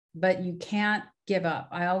but you can't give up.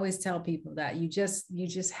 I always tell people that you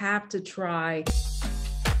just have to try.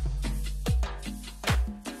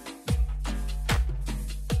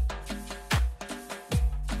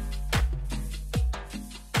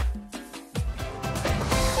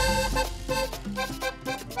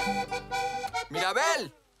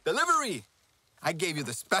 Mirabel, delivery. I gave you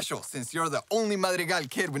the special since you're the only Madrigal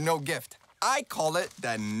kid with no gift. I call it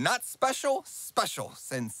the not special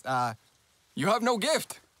since, you have no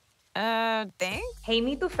gift. Thanks? Hey,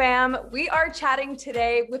 mitú fam. We are chatting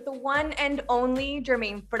today with the one and only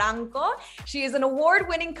Germaine Franco. She is an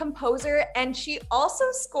award-winning composer, and she also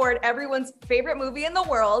scored everyone's favorite movie in the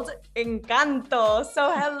world, Encanto.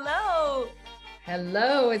 So hello.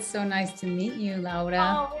 Hello, it's so nice to meet you,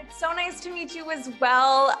 Laura. Oh, it's so nice to meet you as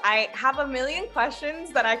well. I have a million questions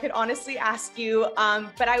that I could honestly ask you,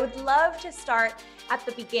 but I would love to start at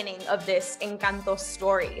the beginning of this Encanto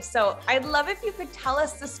story. So I'd love if you could tell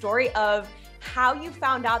us the story of how you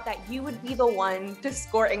found out that you would be the one to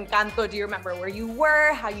score Encanto. Do you remember where you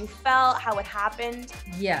were, how you felt, how it happened?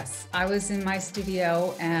 Yes, I was in my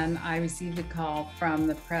studio and I received a call from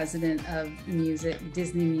the president of music,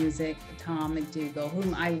 Disney Music, Tom McDougall,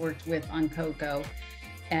 whom I worked with on Coco.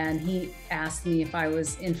 And he asked me if I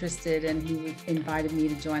was interested, and he invited me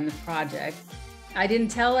to join the project. I didn't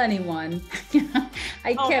tell anyone.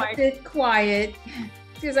 I kept it quiet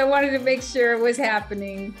because I wanted to make sure it was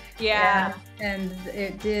happening. Yeah. And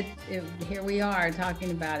here we are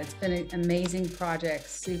talking about it. It's been an amazing project,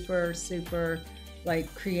 super, super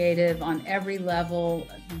like creative on every level,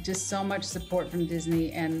 just so much support from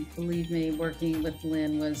Disney. And believe me, working with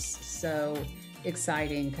Lin was so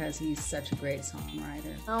exciting because he's such a great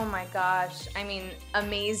songwriter. Oh my gosh, I mean,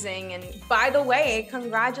 amazing. And by the way,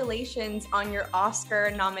 congratulations on your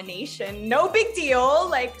Oscar nomination. No big deal,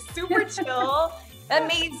 like super chill.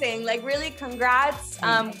 Amazing, like really congrats.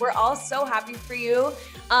 We're all so happy for you.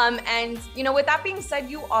 And you know, with that being said,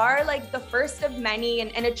 you are like the first of many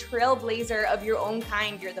and a trailblazer of your own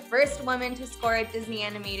kind. You're the first woman to score a Disney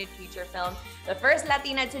animated feature film, the first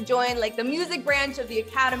Latina to join like the music branch of the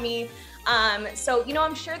Academy. So, you know,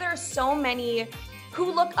 I'm sure there are so many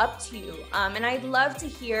who look up to you. And I'd love to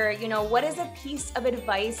hear, you know, what is a piece of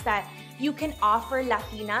advice that you can offer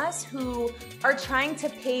Latinas who are trying to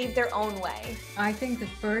pave their own way? I think the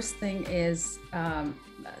first thing is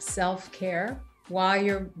self-care. While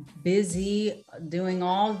you're busy doing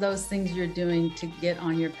all those things you're doing to get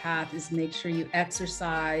on your path, is make sure you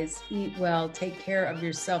exercise, eat well, take care of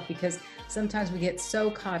yourself, because sometimes we get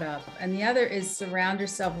so caught up. And the other is surround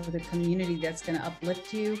yourself with a community that's going to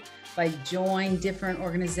uplift you. Like join different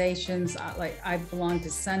organizations. Like I belong to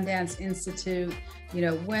Sundance Institute, you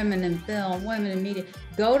know, women in film, women in media.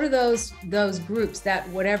 Go to those groups, that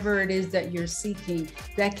whatever it is that you're seeking,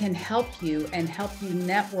 that can help you and help you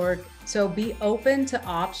network. So be open to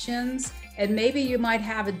options. And maybe you might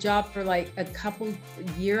have a job for like a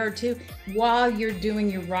year or two while you're doing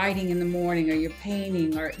your writing in the morning, or your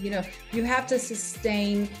painting, or, you know, you have to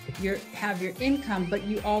sustain have your income, but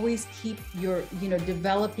you always keep your, you know,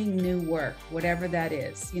 developing new work, whatever that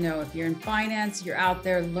is. You know, if you're in finance, you're out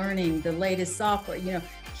there learning the latest software, you know,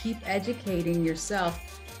 keep educating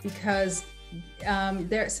yourself, because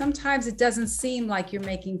sometimes it doesn't seem like you're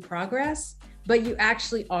making progress, but you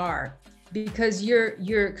actually are. Because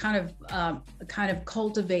you're kind of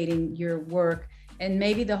cultivating your work, and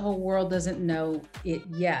maybe the whole world doesn't know it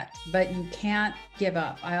yet, but you can't give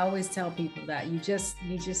up. I always tell people that you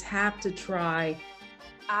just have to try.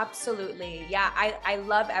 Absolutely. Yeah, I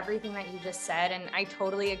love everything that you just said, and I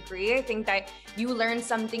totally agree. I think that you learn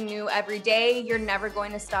something new every day. You're never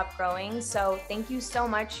going to stop growing. So thank you so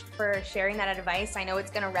much for sharing that advice. I know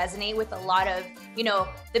it's going to resonate with a lot of, you know,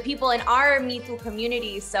 the people in our Me Too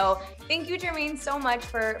community. So thank you, Germaine, so much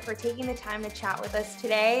for taking the time to chat with us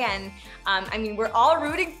today. And I mean, we're all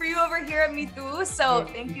rooting for you over here at Me Too. So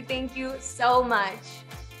thank you so much.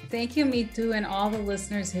 Thank you, Me Too, and all the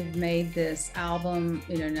listeners who've made this album,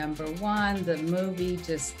 you know, #1, the movie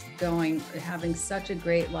just having such a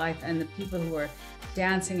great life, and the people who are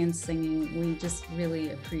dancing and singing. We just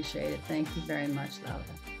really appreciate it. Thank you very much, Laura.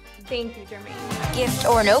 Thank you, Germaine. Gift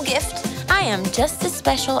or no gift, I am just as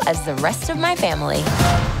special as the rest of my family.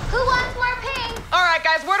 Who wants more pink? All right,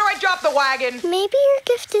 guys, where do I drop the wagon? Maybe your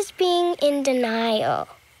gift is being in denial.